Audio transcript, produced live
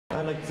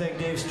like to thank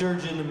Dave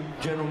Sturgeon, the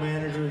general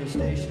manager of the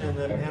station,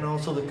 and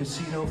also the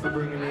casino for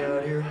bringing me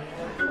out here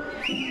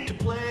to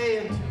play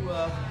and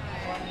to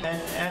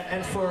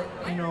and for,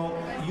 you know,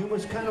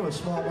 Yuma's kind of a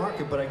small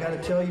market, but I got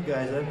to tell you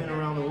guys, I've been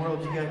around the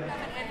world.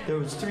 There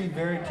was 3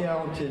 very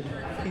talented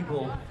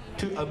people,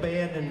 a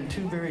band and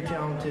 2 very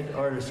talented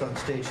artists on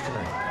stage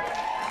tonight.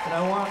 And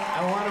I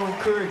want to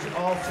encourage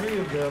all 3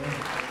 of them,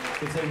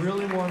 if they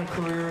really want a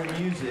career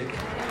in music.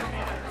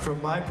 From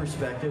my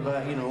perspective,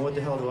 you know, what the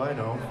hell do I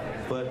know?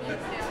 But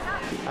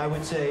I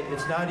would say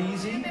it's not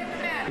easy.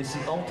 It's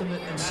the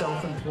ultimate in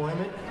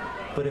self-employment.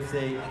 But if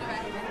they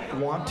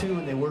want to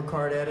and they work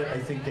hard at it, I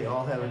think they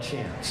all have a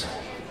chance.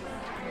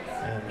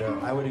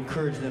 And I would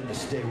encourage them to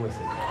stay with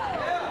it.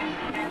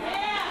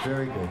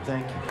 Very good.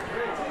 Thank you.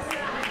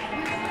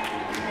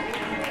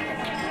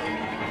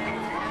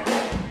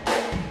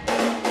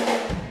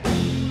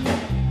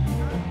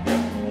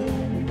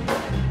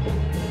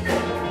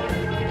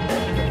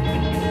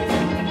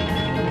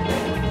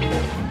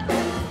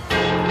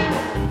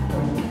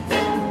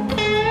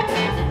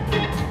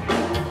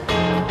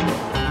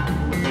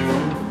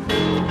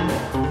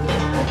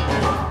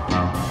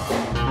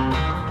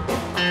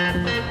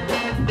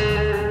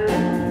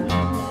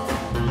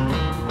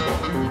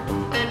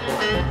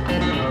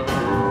 Thank you.